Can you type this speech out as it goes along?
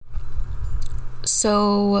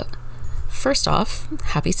So, first off,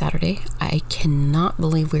 happy Saturday. I cannot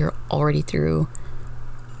believe we're already through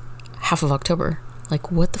half of October.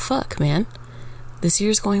 Like, what the fuck, man? This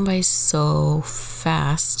year's going by so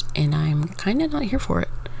fast, and I'm kind of not here for it.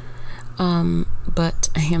 But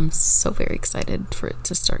I am so very excited for it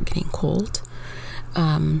to start getting cold.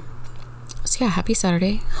 So yeah, happy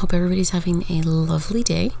Saturday. Hope everybody's having a lovely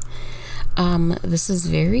day. This is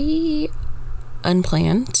very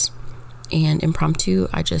unplanned and impromptu.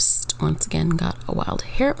 I just once again got a wild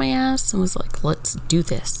hair at my ass and was like, let's do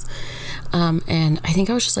this. And I think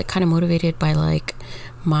I was just like kind of motivated by like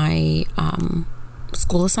my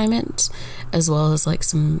school assignment, as well as like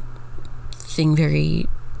something very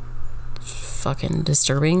fucking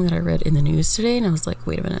disturbing that I read in the news today. And I was like,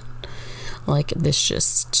 wait a minute, like this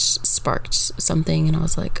just sparked something, and I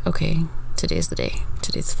was like, okay, today's the day,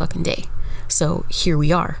 today's the fucking day. So here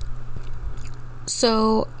we are.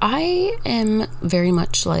 So I am very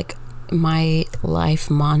much like, my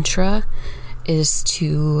life mantra is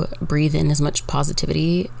to breathe in as much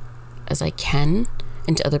positivity as I can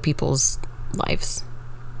into other people's lives.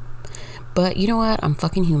 But you know what? I'm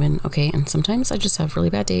fucking human, okay? And sometimes I just have really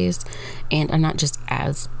bad days, and I'm not just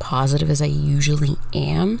as positive as I usually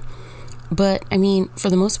am. But I mean, for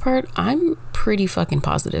the most part, I'm pretty fucking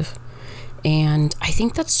positive. And I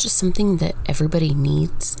think that's just something that everybody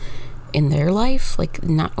needs in their life, like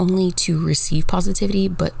not only to receive positivity,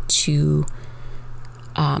 but to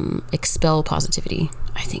expel positivity.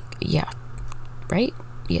 I think, yeah, right?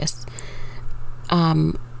 Yes.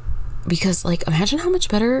 Because like, imagine how much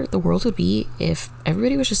better the world would be if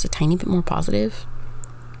everybody was just a tiny bit more positive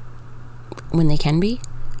when they can be,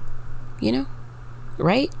 you know?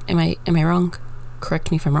 Right? Am I wrong?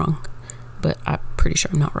 Correct me if I'm wrong, but I'm pretty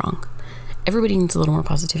sure I'm not wrong. Everybody needs a little more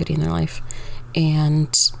positivity in their life,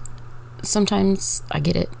 and sometimes I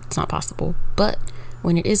get it, it's not possible, but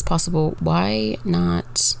when it is possible, why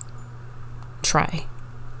not try?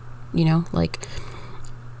 You know, like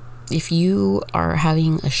if you are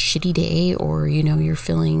having a shitty day, or you know, you're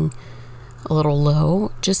feeling a little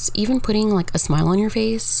low, just even putting like a smile on your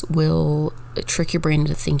face will trick your brain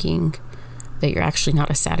into thinking that you're actually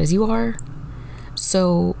not as sad as you are.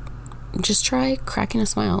 So just try cracking a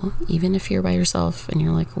smile, even if you're by yourself and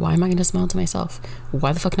you're like, why am I going to smile to myself?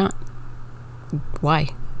 Why the fuck not? Why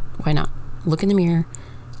not? Look in the mirror,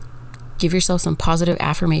 give yourself some positive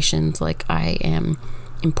affirmations like, I am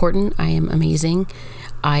important, I am amazing,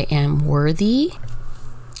 I am worthy,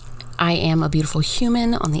 I am a beautiful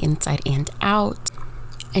human on the inside and out.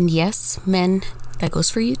 And yes, men, that goes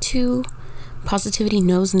for you too. Positivity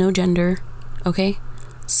knows no gender. Okay,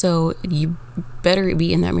 so you better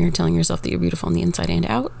be in that mirror telling yourself that you're beautiful on the inside and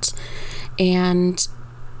out. And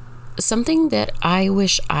something that I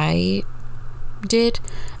wish I did,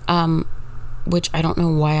 which I don't know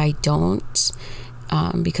why I don't,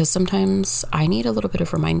 because sometimes I need a little bit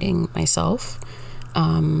of reminding myself,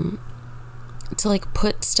 to like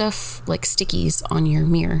put stuff like stickies on your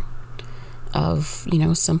mirror of, you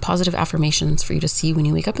know, some positive affirmations for you to see when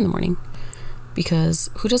you wake up in the morning. Because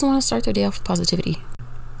who doesn't want to start their day off with positivity?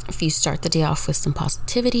 If you start the day off with some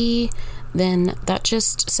positivity, then that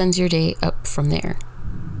just sends your day up from there.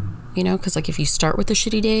 You know, because like if you start with a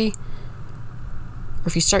shitty day, or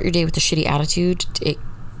if you start your day with a shitty attitude, it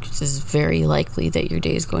is very likely that your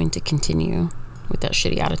day is going to continue with that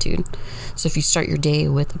shitty attitude. So if you start your day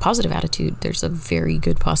with a positive attitude, there's a very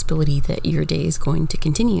good possibility that your day is going to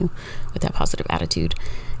continue with that positive attitude.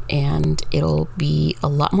 And it'll be a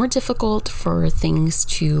lot more difficult for things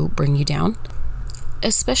to bring you down,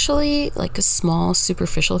 especially like small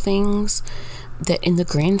superficial things that in the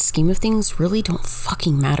grand scheme of things really don't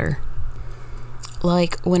fucking matter.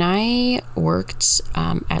 Like when I worked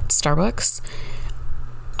at Starbucks,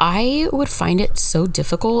 I would find it so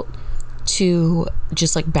difficult to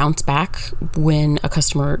just like bounce back when a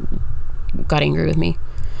customer got angry with me.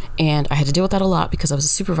 And I had to deal with that a lot because I was a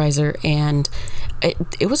supervisor, and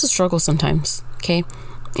it was a struggle sometimes, okay?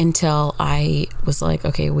 Until I was like,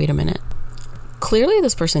 okay, wait a minute. Clearly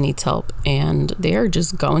this person needs help, and they are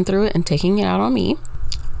just going through it and taking it out on me,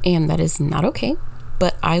 and that is not okay.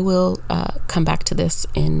 But I will come back to this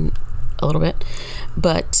in a little bit.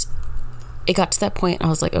 But it got to that point, I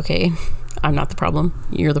was like, okay, I'm not the problem.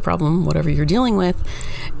 You're the problem, whatever you're dealing with.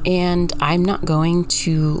 And I'm not going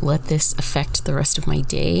to let this affect the rest of my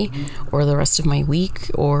day or the rest of my week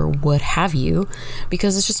or what have you,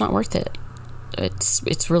 because it's just not worth it.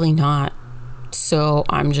 It's really not. So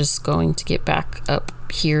I'm just going to get back up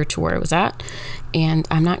here to where I was at, and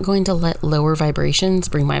I'm not going to let lower vibrations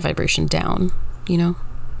bring my vibration down. You know,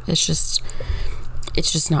 it's just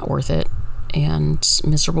not worth it. and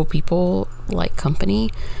miserable people like company.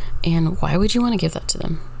 And why would you want to give that to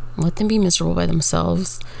them? Let them be miserable by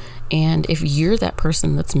themselves. And if you're that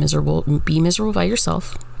person that's miserable, be miserable by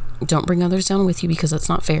yourself. Don't bring others down with you, because that's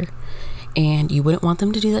not fair. And you wouldn't want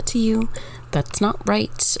them to do that to you. That's not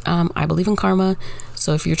right. I believe in karma.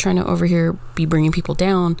 So if you're trying to over here be bringing people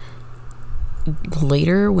down,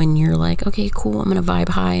 later when you're like, okay, cool, I'm gonna vibe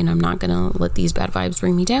high and I'm not gonna let these bad vibes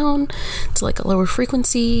bring me down to like a lower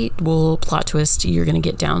frequency, well, plot twist, you're gonna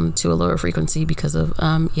get down to a lower frequency because of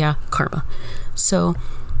karma. So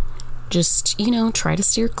just, try to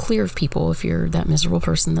steer clear of people if you're that miserable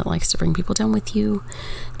person that likes to bring people down with you.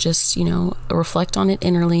 Just, reflect on it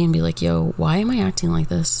innerly and be like, yo, why am I acting like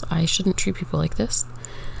this? I shouldn't treat people like this,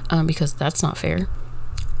 because that's not fair.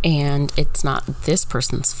 And it's not this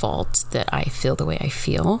person's fault that I feel the way I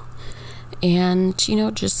feel. And,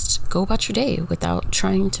 just go about your day without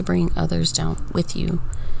trying to bring others down with you.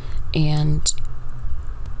 And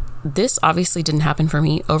this obviously didn't happen for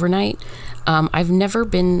me overnight. I've never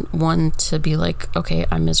been one to be like, okay,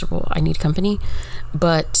 I'm miserable, I need company.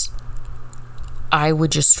 But I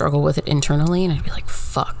would just struggle with it internally, and I'd be like,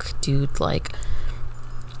 fuck, dude, like,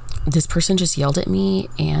 this person just yelled at me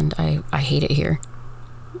and I hate it here.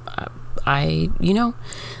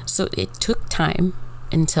 So it took time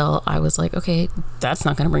until I was like, okay, that's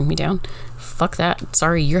not going to bring me down. Fuck that.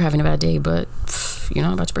 Sorry, you're having a bad day, but you're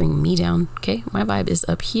not about to bring me down. Okay, my vibe is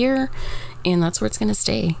up here, and that's where it's going to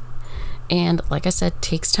stay. And like I said, it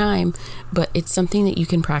takes time, but it's something that you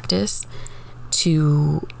can practice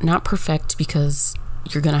to not perfect, because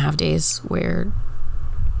you're going to have days where,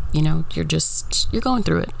 you're going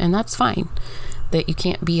through it, and that's fine. That you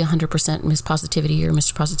can't be 100% Miss Positivity or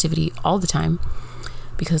Mr. Positivity all the time,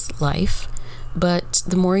 because life. But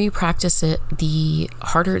the more you practice it, the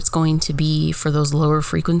harder it's going to be for those lower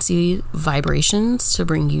frequency vibrations to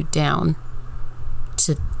bring you down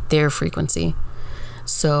to their frequency.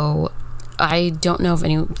 So I don't know if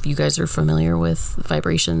any of you guys are familiar with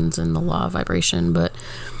vibrations and the law of vibration, but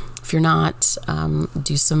if you're not,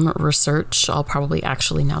 do some research. I'll probably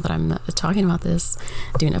actually, now that I'm talking about this,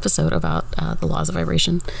 do an episode about the laws of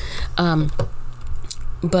vibration.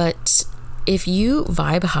 But if you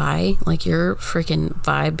vibe high, like your freaking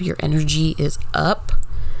vibe, your energy is up.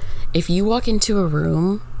 If you walk into a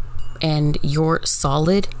room and you're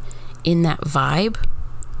solid in that vibe,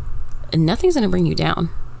 nothing's going to bring you down.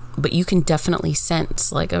 But you can definitely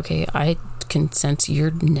sense, like, okay, I can sense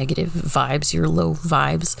your negative vibes, your low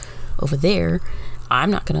vibes over there.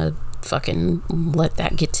 I'm not going to fucking let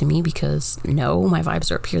that get to me, because no, my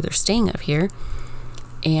vibes are up here. They're staying up here.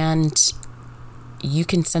 And you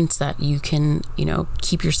can sense that. You can,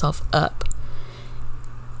 keep yourself up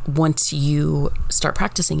once you start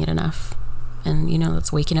practicing it enough. And,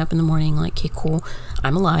 that's waking up in the morning like, okay, cool,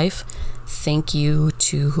 I'm alive. Thank you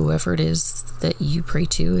to whoever it is that you pray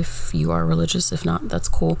to, if you are religious. If not, that's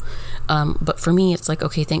cool. But for me, it's like,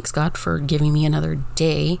 okay, thanks God for giving me another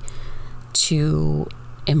day to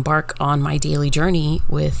embark on my daily journey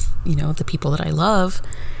with, the people that I love.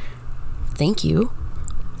 Thank you.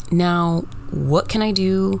 Now, what can I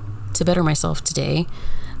do to better myself today?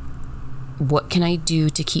 What can I do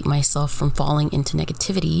to keep myself from falling into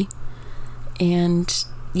negativity? And,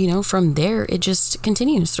 from there, it just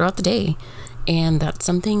continues throughout the day. And that's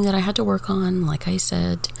something that I had to work on, like I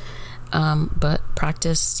said. But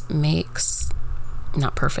practice makes,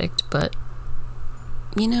 not perfect, but,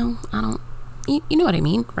 you know what I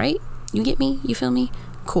mean, right? You get me? You feel me?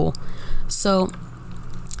 Cool. So,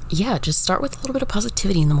 yeah, just start with a little bit of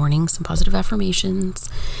positivity in the morning, some positive affirmations,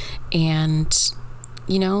 and,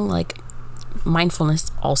 like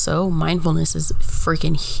mindfulness also. Mindfulness is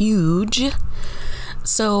freaking huge.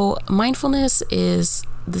 So mindfulness is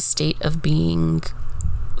the state of being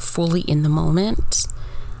fully in the moment,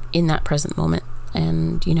 in that present moment,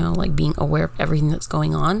 and, like being aware of everything that's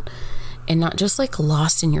going on, and not just like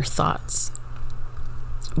lost in your thoughts,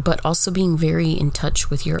 but also being very in touch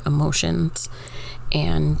with your emotions.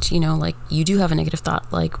 And, like you do have a negative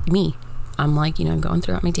thought, like me. I'm like, going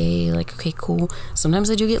throughout my day, like, okay, cool. Sometimes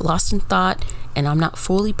I do get lost in thought and I'm not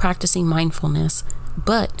fully practicing mindfulness.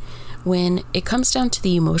 But when it comes down to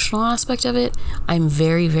the emotional aspect of it, I'm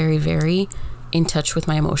very, very, very in touch with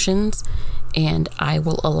my emotions, and I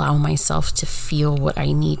will allow myself to feel what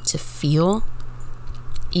I need to feel,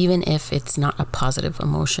 even if it's not a positive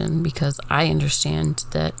emotion, because I understand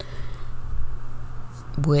that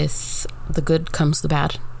with the good comes the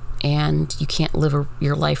bad, and you can't live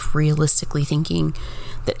your life realistically thinking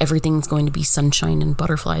that everything's going to be sunshine and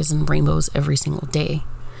butterflies and rainbows every single day.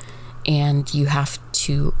 And you have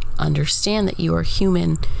to understand that you are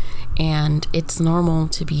human And it's normal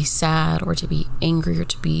to be sad or to be angry or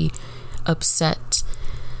to be upset.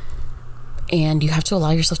 And you have to allow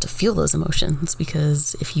yourself to feel those emotions,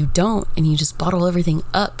 because if you don't and you just bottle everything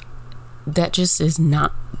up, that just is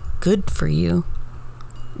not good for you.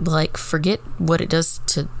 Like, forget what it does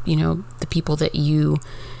to, the people that you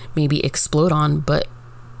maybe explode on, but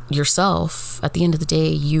yourself, at the end of the day,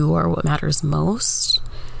 you are what matters most.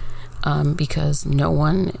 Because no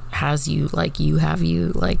one has you like you have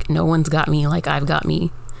you. Like, no one's got me like I've got me.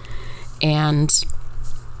 And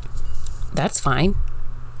that's fine.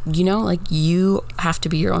 Like, you have to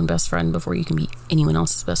be your own best friend before you can be anyone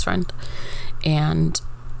else's best friend. And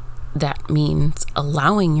that means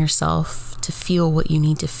allowing yourself to feel what you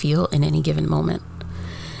need to feel in any given moment.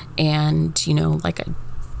 And, like,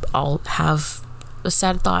 I'll have a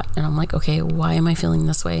sad thought and I'm like, okay, why am I feeling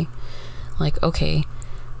this way? Like, okay,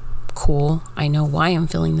 cool, I know why I'm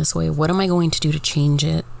feeling this way. What am I going to do to change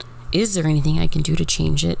it? Is there anything I can do to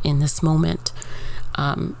change it in this moment?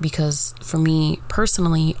 Because for me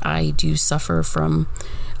personally, I do suffer from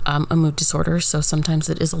a mood disorder, so sometimes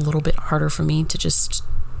it is a little bit harder for me to just,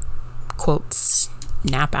 quote,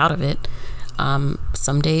 snap out of it.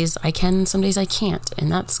 Some days I can, some days I can't,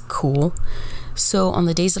 and that's cool. So on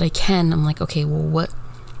the days that I can, I'm like, okay, well,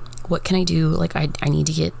 what can I do? Like, I need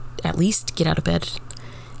to at least get out of bed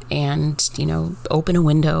and, open a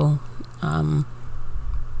window,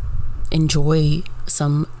 enjoy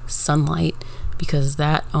some sunlight, because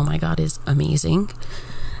that, oh my God, is amazing.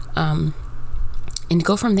 And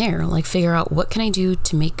go from there, like, figure out what can I do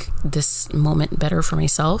to make this moment better for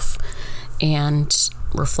myself, and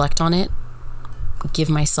reflect on it, give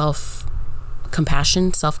myself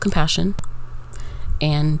self-compassion,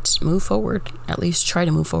 and move forward. At least try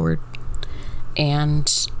to move forward.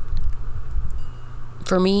 And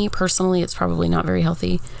for me personally, it's probably not very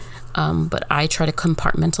healthy, but I try to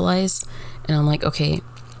compartmentalize, and I'm like, okay,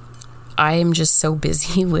 I am just so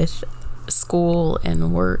busy with school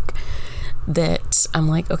and work that I'm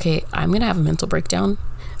like, okay, I'm gonna have a mental breakdown,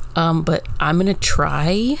 but I'm gonna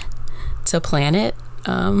try to plan it.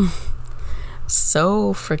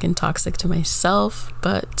 So freaking toxic to myself,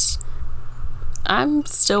 but I'm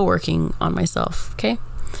still working on myself, okay?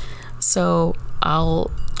 So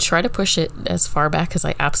I'll try to push it as far back as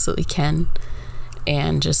I absolutely can,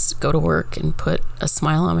 and just go to work and put a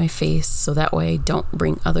smile on my face, so that way I don't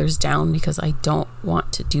bring others down, because I don't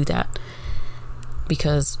want to do that,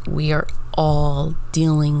 because we are all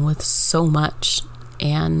dealing with so much,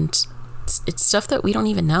 and it's stuff that we don't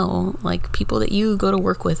even know. Like, people that you go to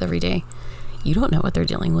work with every day, you don't know what they're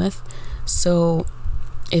dealing with. So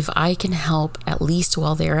if I can help, at least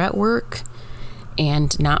while they're at work,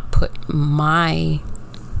 and not put my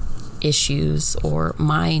issues or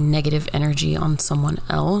my negative energy on someone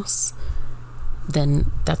else,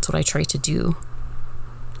 then that's what I try to do.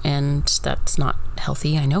 And that's not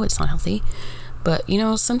healthy. I know it's not healthy, but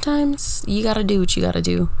sometimes you gotta do what you gotta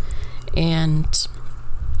do. And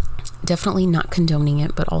definitely not condoning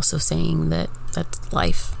it, but also saying that that's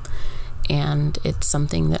life, and it's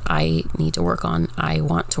something that I need to work on. I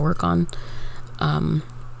want to work on.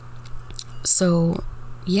 So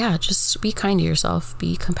yeah, just be kind to yourself,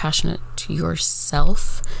 be compassionate to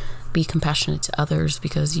yourself, be compassionate to others,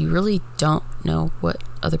 because you really don't know what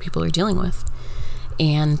other people are dealing with.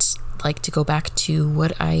 And like, to go back to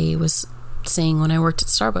what I was saying when I worked at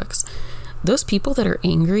Starbucks, those people that are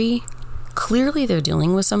angry, clearly they're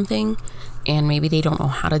dealing with something, and maybe they don't know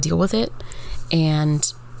how to deal with it.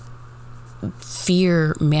 And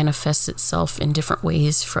fear manifests itself in different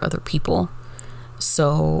ways for other people.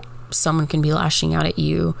 So someone can be lashing out at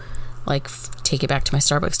you, like, take it back to my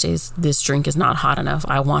Starbucks days, this drink is not hot enough,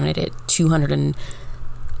 I wanted it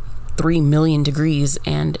 203 million degrees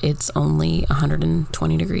and it's only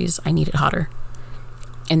 120 degrees, I need it hotter.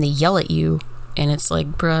 And they yell at you, and it's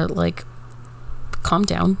like, bruh, like, calm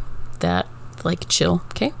down, like, chill,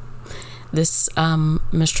 okay? This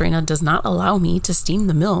Mastrena does not allow me to steam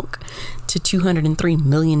the milk to 203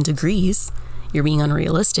 million degrees. You're being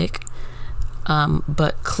unrealistic.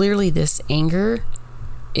 But clearly this anger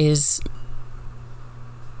is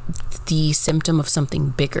the symptom of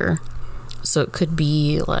something bigger. So it could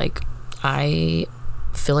be like, I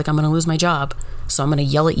feel like I'm going to lose my job, so I'm going to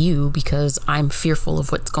yell at you because I'm fearful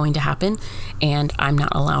of what's going to happen, and I'm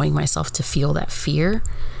not allowing myself to feel that fear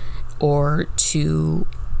or to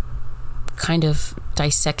kind of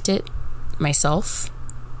dissect it myself.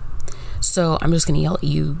 So I'm just going to yell at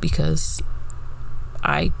you because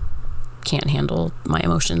I can't handle my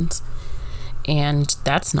emotions, and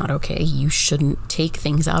that's not okay. You shouldn't take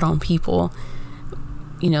things out on people.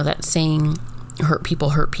 That saying, hurt people,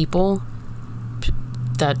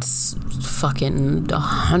 that's fucking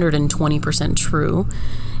 120% true.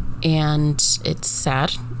 And it's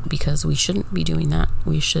sad because we shouldn't be doing that.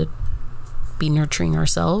 We should be nurturing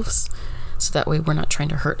ourselves so that way we're not trying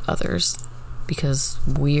to hurt others because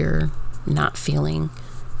we're not feeling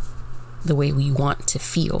the way we want to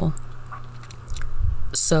feel.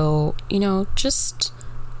 So, just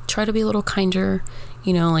try to be a little kinder.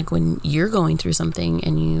 Like when you're going through something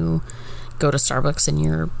and you go to Starbucks and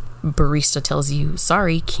your barista tells you,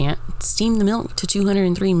 sorry, can't steam the milk to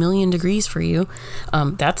 203 million degrees for you.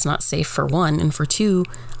 That's not safe, for one. And for two,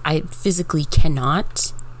 I physically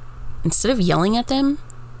cannot. Instead of yelling at them,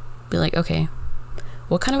 be like, okay,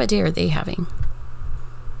 what kind of a day are they having?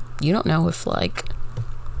 You don't know if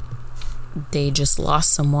they just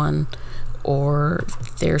lost someone or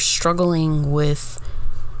they're struggling with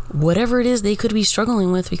whatever it is they could be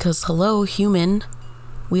struggling with, because hello, human,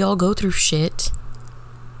 we all go through shit.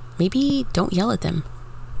 Maybe don't yell at them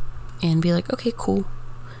and be like, okay, cool,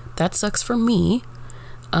 that sucks for me,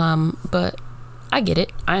 but I get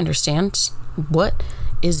it, I understand. What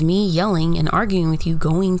is me yelling and arguing with you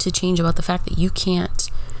going to change about the fact that you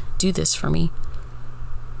can't do this for me?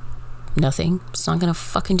 Nothing. It's not gonna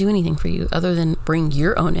fucking do anything for you other than bring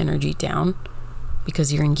your own energy down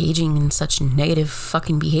because you're engaging in such negative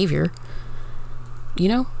fucking behavior.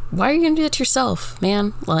 Why are you gonna do that to yourself,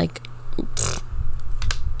 man?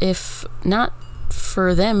 If not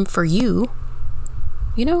for them, for you,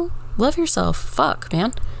 love yourself. Fuck,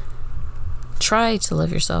 man. Try to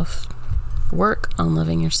love yourself. Work on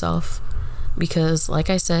loving yourself, because like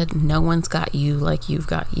I said, no one's got you like you've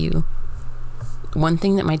got you. One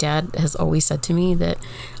thing that my dad has always said to me that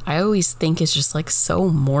I always think is just so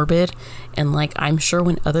morbid, and I'm sure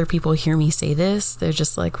when other people hear me say this, they're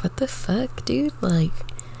just like, what the fuck, dude?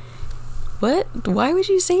 What? Why would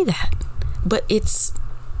you say that? But it's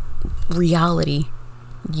reality.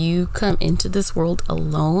 You come into this world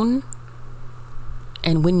alone,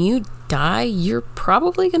 and when you die, you're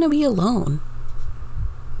probably gonna be alone.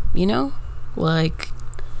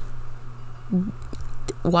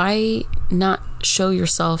 Why not show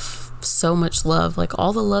yourself so much love?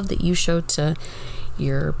 All the love that you showed to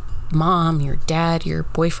your mom, your dad, your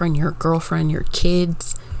boyfriend, your girlfriend, your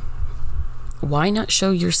kids. Why not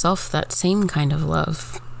show yourself that same kind of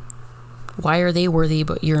love? Why are they worthy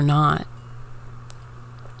but you're not?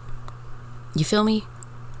 You feel me?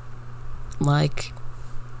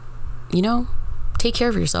 Take care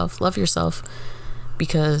of yourself, love yourself,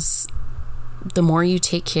 because the more you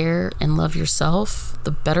take care and love yourself,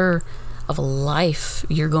 the better of a life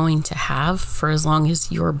you're going to have for as long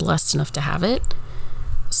as you're blessed enough to have it.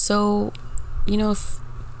 So, if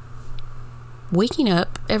waking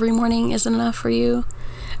up every morning isn't enough for you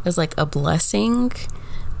as a blessing,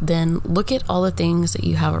 then look at all the things that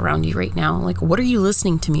you have around you right now. What are you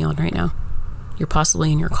listening to me on right now? You're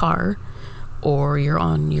possibly in your car, or you're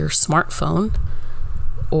on your smartphone,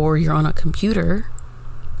 or you're on a computer.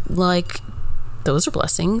 Those are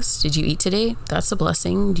blessings. Did you eat today? That's a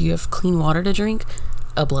blessing. Do you have clean water to drink?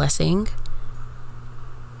 A blessing.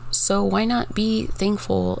 So why not be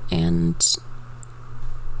thankful and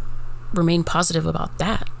remain positive about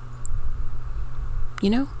that?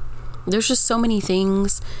 There's just so many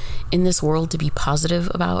things in this world to be positive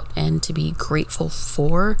about and to be grateful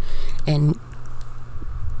for, and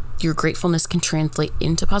your gratefulness can translate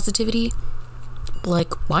into positivity.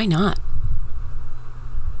 Why not?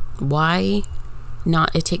 Why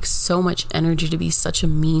not? It takes so much energy to be such a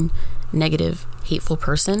mean, negative, hateful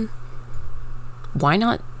person. Why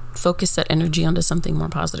not focus that energy onto something more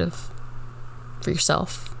positive for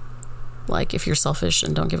yourself? If you're selfish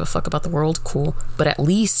and don't give a fuck about the world, cool, but at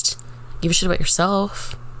least give a shit about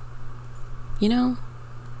yourself. I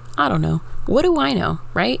don't know. What do I know,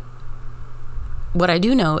 right? What I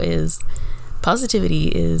do know is positivity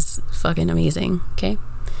is fucking amazing, okay?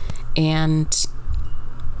 And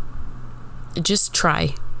just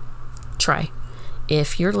try.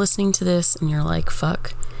 If you're listening to this and you're like,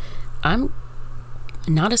 fuck, I'm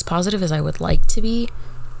not as positive as I would like to be,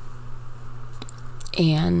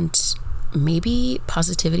 and maybe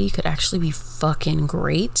positivity could actually be fucking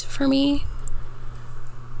great for me,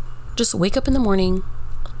 just wake up in the morning,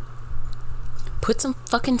 put some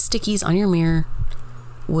fucking stickies on your mirror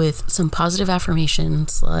with some positive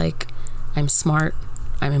affirmations I'm smart,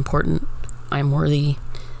 I'm important, I'm worthy,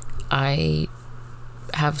 I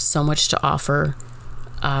have so much to offer,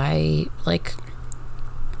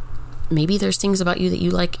 maybe there's things about you that you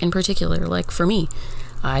like in particular. For me,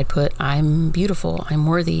 I put, I'm beautiful, I'm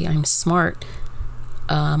worthy, I'm smart,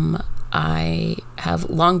 I have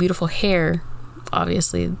long beautiful hair.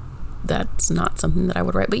 Obviously that's not something that I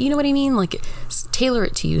would write, but you know what I mean? Like, tailor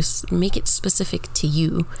it to you, make it specific to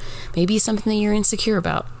you. Maybe something that you're insecure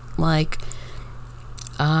about. Like,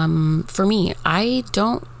 for me, I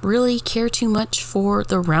don't really care too much for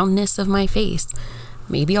the roundness of my face.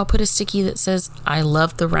 Maybe I'll put a sticky that says, I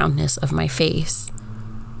love the roundness of my face.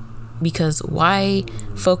 Because why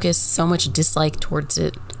focus so much dislike towards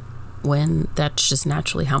it when that's just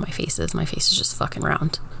naturally how my face is? My face is just fucking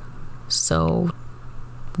round. So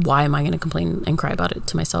why am I going to complain and cry about it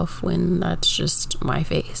to myself when that's just my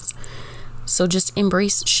face? So just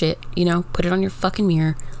embrace shit, you know, put it on your fucking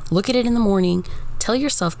mirror, look at it in the morning, tell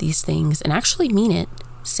yourself these things and actually mean it.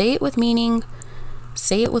 Say it with meaning,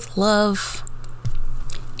 say it with love.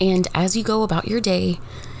 And as you go about your day,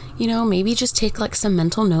 you know, maybe just take like some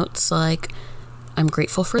mental notes, like, I'm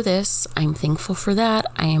grateful for this, I'm thankful for that,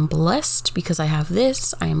 I am blessed because I have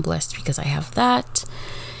this, I am blessed because I have that.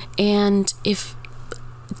 And if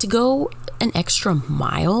to go an extra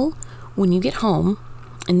mile when you get home,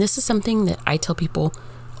 and this is something that I tell people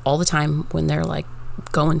all the time when they're like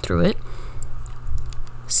going through it,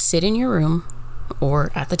 sit in your room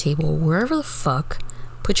or at the table, wherever the fuck,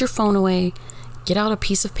 put your phone away, get out a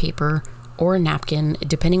piece of paper or a napkin,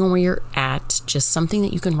 depending on where you're at, just something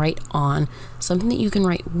that you can write on, something that you can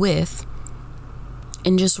write with,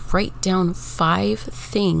 and just write down 5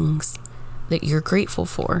 things that you're grateful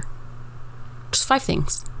for. Just 5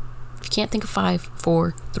 things. If you can't think of 5,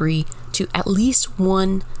 4, 3, 2, at least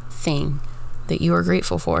one thing that you are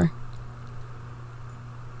grateful for.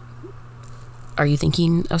 Are you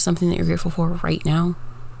thinking of something that you're grateful for right now?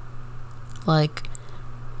 Like,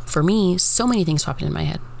 for me, so many things popped in my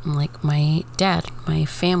head. Like my dad, my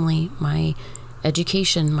family, my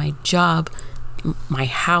education, my job, my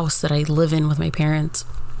house that I live in with my parents,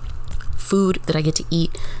 food that I get to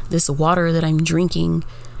eat, this water that I'm drinking.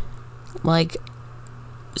 Like,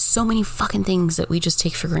 so many fucking things that we just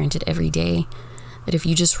take for granted every day, that if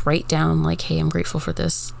you just write down like, hey, I'm grateful for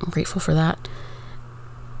this, I'm grateful for that,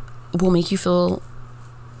 will make you feel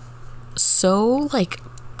so like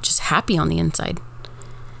just happy on the inside.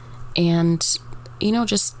 And you know,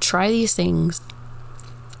 just try these things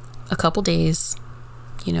a couple days.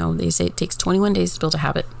 You know, they say it takes 21 days to build a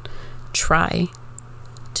habit. Try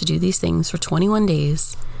to do these things for 21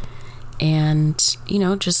 days and, you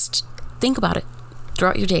know, just think about it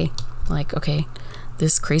throughout your day. Like, okay,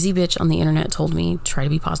 this crazy bitch on the internet told me try to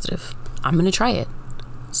be positive. I'm going to try it.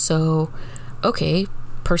 So, okay,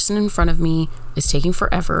 person in front of me is taking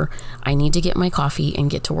forever. I need to get my coffee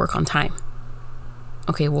and get to work on time.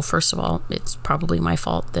 Okay, well, first of all, it's probably my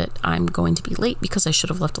fault that I'm going to be late because I should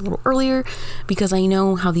have left a little earlier because I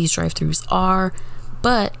know how these drive-thrus are.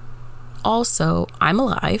 But also, I'm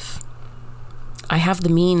alive. I have the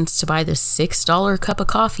means to buy this $6 cup of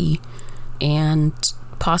coffee and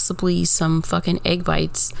possibly some fucking egg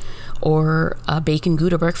bites or a bacon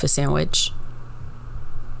Gouda breakfast sandwich.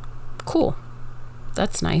 Cool.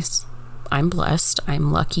 That's nice. I'm blessed.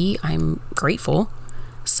 I'm lucky. I'm grateful.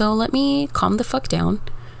 So let me calm the fuck down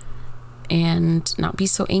and not be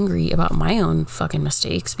so angry about my own fucking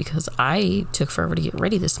mistakes, because I took forever to get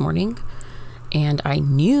ready this morning and I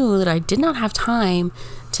knew that I did not have time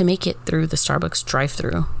to make it through the Starbucks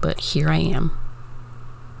drive-thru, but here I am.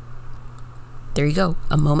 There you go.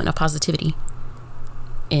 A moment of positivity.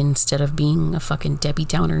 Instead of being a fucking Debbie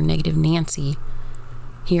Downer, negative Nancy,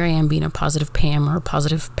 here I am being a positive Pam or a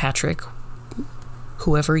positive Patrick,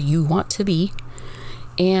 whoever you want to be.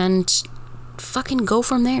 And fucking go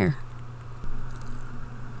from there.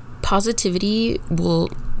 Positivity will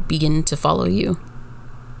begin to follow you.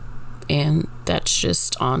 And that's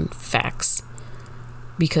just on facts.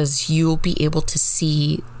 Because you'll be able to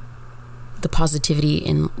see the positivity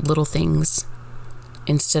in little things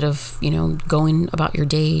instead of, you know, going about your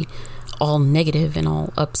day all negative and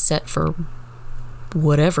all upset for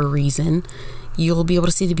whatever reason. You'll be able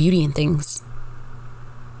to see the beauty in things.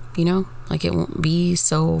 You know, like it won't be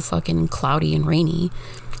so fucking cloudy and rainy.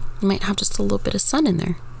 You might have just a little bit of sun in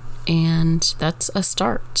there, and that's a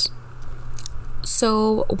start.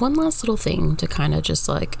 So one last little thing to kind of just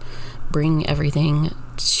like bring everything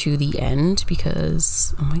to the end,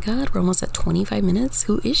 because oh my god, we're almost at 25 minutes.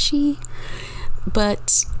 Who is she?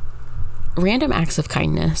 But random acts of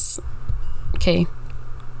kindness. Okay,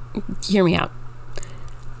 hear me out.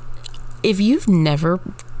 If you've never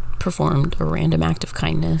performed a random act of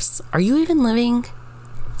kindness, are you even living?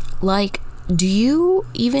 Like, do you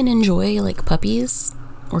even enjoy like puppies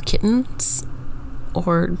or kittens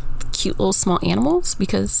or cute little small animals?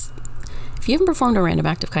 Because if you haven't performed a random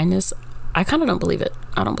act of kindness, I kind of don't believe it.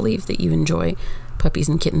 I don't believe that you enjoy puppies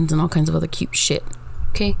and kittens and all kinds of other cute shit.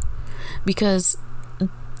 Okay? Because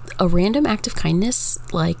a random act of kindness,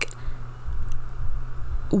 like,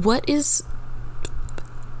 what is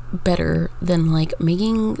better than like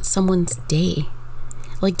making someone's day?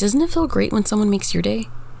 Like, doesn't it feel great when someone makes your day,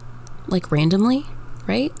 like, randomly,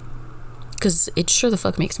 right? Because it sure the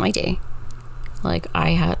fuck makes my day. Like,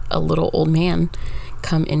 I had a little old man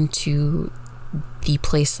come into the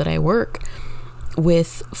place that I work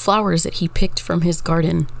with flowers that he picked from his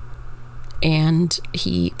garden, and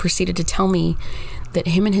he proceeded to tell me that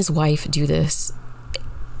him and his wife do this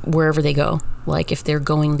wherever they go. Like, if they're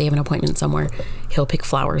going, they have an appointment somewhere, he'll pick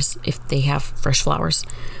flowers if they have fresh flowers,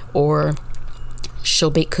 or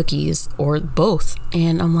she'll bake cookies, or both.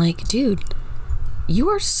 And I'm like, dude, you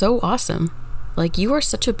are so awesome. Like, you are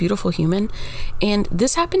such a beautiful human. And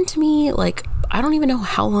this happened to me, like, I don't even know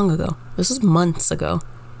how long ago. This was months ago,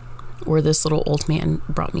 where this little old man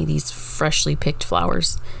brought me these freshly picked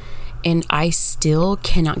flowers, and I still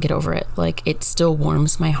cannot get over it. Like, it still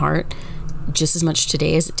warms my heart just as much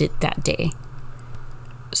today as it did that day.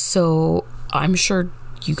 So I'm sure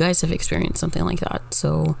you guys have experienced something like that.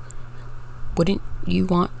 So wouldn't you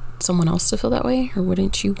want someone else to feel that way? Or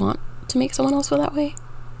wouldn't you want to make someone else feel that way?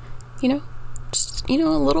 You know, just, you know,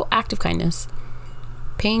 a little act of kindness.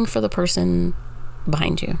 Paying for the person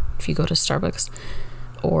behind you if you go to Starbucks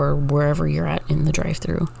or wherever you're at in the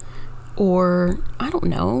drive-thru. Or, I don't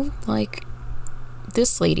know, like,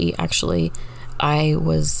 this lady, actually, I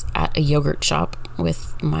was at a yogurt shop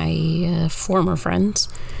with my former friends,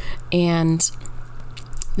 and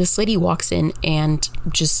this lady walks in and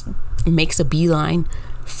just makes a beeline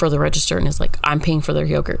for the register and is like, I'm paying for their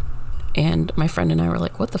yogurt. And my friend and I were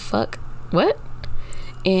like, what the fuck? What?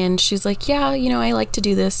 And she's like, yeah, you know, I like to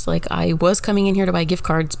do this. Like, I was coming in here to buy gift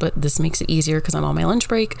cards, but this makes it easier because I'm on my lunch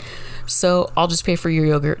break. So I'll just pay for your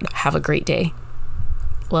yogurt. Have a great day.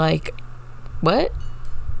 Like, what?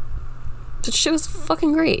 That shit was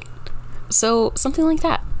fucking great. So something like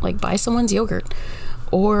that, like, buy someone's yogurt.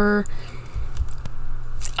 Or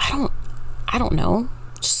I don't know.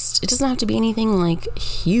 Just, it doesn't have to be anything like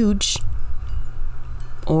huge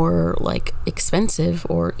or like expensive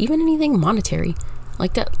or even anything monetary.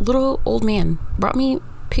 Like, that little old man brought me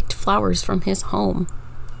picked flowers from his home,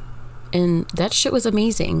 and that shit was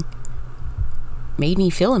amazing. Made me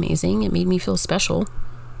feel amazing. It made me feel special.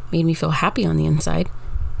 Made me feel happy on the inside.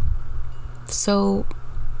 So,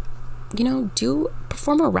 you know,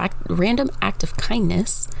 perform a random act of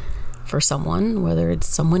kindness for someone, whether it's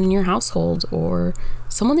someone in your household or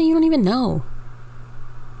someone that you don't even know,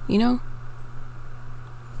 you know?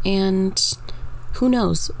 And who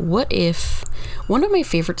knows? What if one of my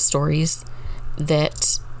favorite stories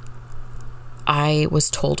that I was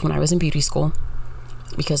told when I was in beauty school,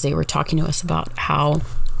 because they were talking to us about how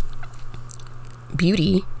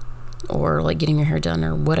beauty, or like getting your hair done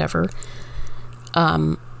or whatever,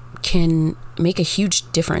 can make a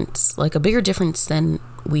huge difference, like a bigger difference than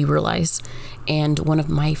we realize. And one of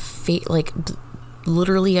my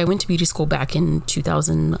literally, I went to beauty school back in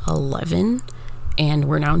 2011, and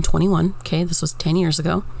we're now in 21. Okay, this was 10 years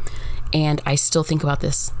ago, and I still think about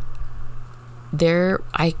this.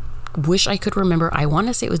 I wish I could remember. I want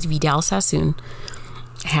to say it was Vidal Sassoon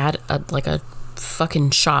had a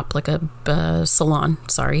fucking shop, like a salon.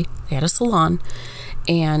 Sorry, they had a salon,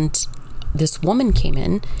 and this woman came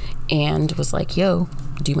in and was like, "Yo,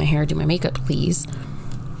 do my hair, do my makeup, please."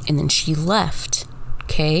 And then she left.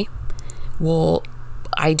 Okay, well,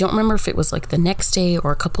 I don't remember if it was like the next day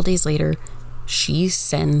or a couple days later. She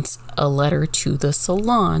sends a letter to the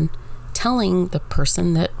salon telling the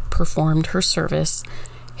person that performed her service,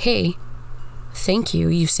 "Hey, thank you,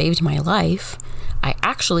 you saved my life. I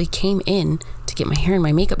actually came in to get my hair and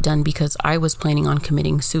my makeup done because I was planning on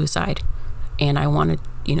committing suicide, and I wanted,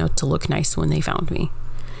 you know, to look nice when they found me.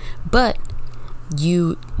 But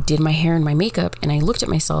you did my hair and my makeup, and I looked at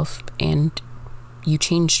myself, and you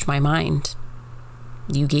changed my mind.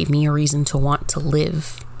 You gave me a reason to want to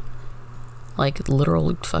live." Like,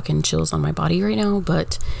 literal fucking chills on my body right now.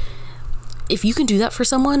 But if you can do that for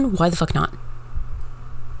someone, why the fuck not?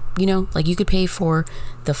 You know, like, you could pay for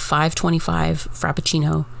the $5.25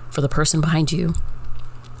 Frappuccino for the person behind you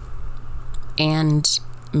and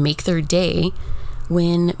make their day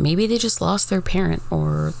when maybe they just lost their parent,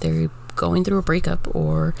 or they're going through a breakup,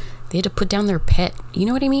 or they had to put down their pet. You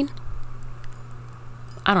know what I mean?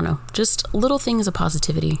 I don't know. Just little things of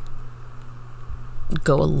positivity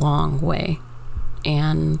go a long way.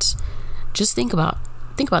 And just think about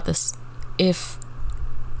this. If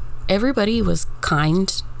everybody was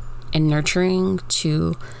kind and nurturing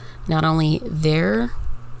to not only their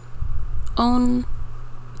own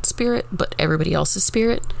spirit but everybody else's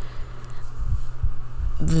spirit,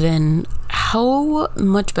 then how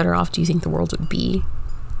much better off do you think the world would be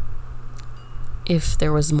if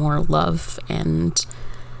there was more love and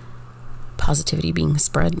positivity being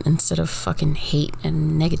spread instead of fucking hate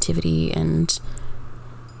and negativity? And,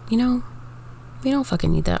 you know, we don't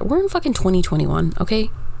fucking need that. We're in fucking 2021, okay?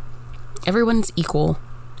 Everyone's equal.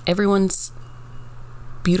 Everyone's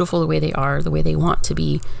beautiful the way they are, the way they want to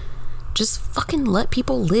be. Just fucking let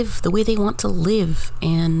people live the way they want to live,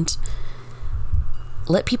 and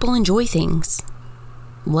let people enjoy things.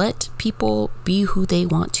 Let people be who they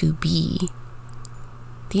want to be.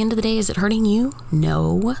 At the end of the day, is it hurting you?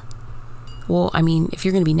 No. Well, I mean, if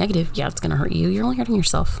you're going to be negative, yeah, it's going to hurt you. You're only hurting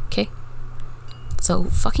yourself, okay? So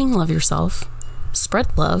fucking love yourself.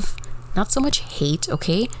 Spread love, not so much hate,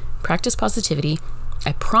 okay? Practice positivity.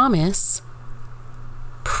 I promise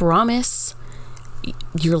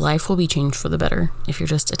your life will be changed for the better if you're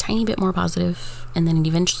just a tiny bit more positive, and then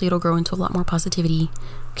eventually it'll grow into a lot more positivity,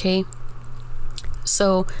 okay?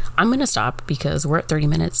 So I'm gonna stop because we're at 30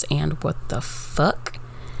 minutes, and what the fuck?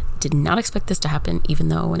 Did not expect this to happen, even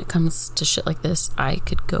though when it comes to shit like this, I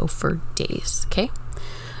could go for days, okay?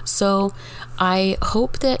 So I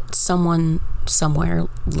hope that someone somewhere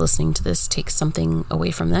listening to this takes something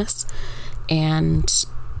away from this, and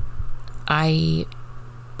I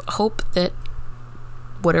hope that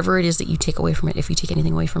whatever it is that you take away from it, if you take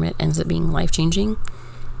anything away from it, ends up being life-changing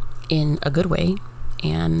in a good way.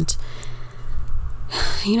 And,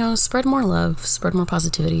 you know, spread more love, spread more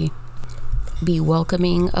positivity, be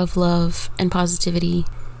welcoming of love and positivity,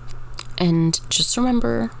 and just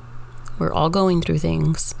remember, we're all going through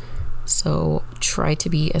things, so try to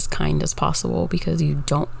be as kind as possible, because you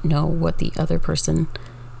don't know what the other person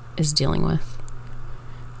is dealing with.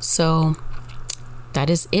 So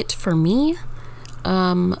that is it for me.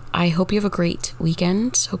 I hope you have a great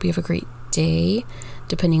weekend. Hope you have a great day,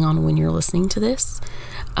 depending on when you're listening to this.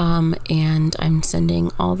 And I'm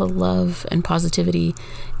sending all the love and positivity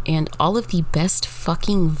and all of the best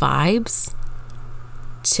fucking vibes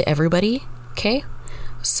to everybody, okay?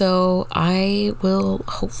 So I will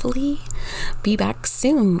hopefully be back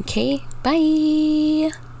soon, okay?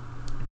 Bye!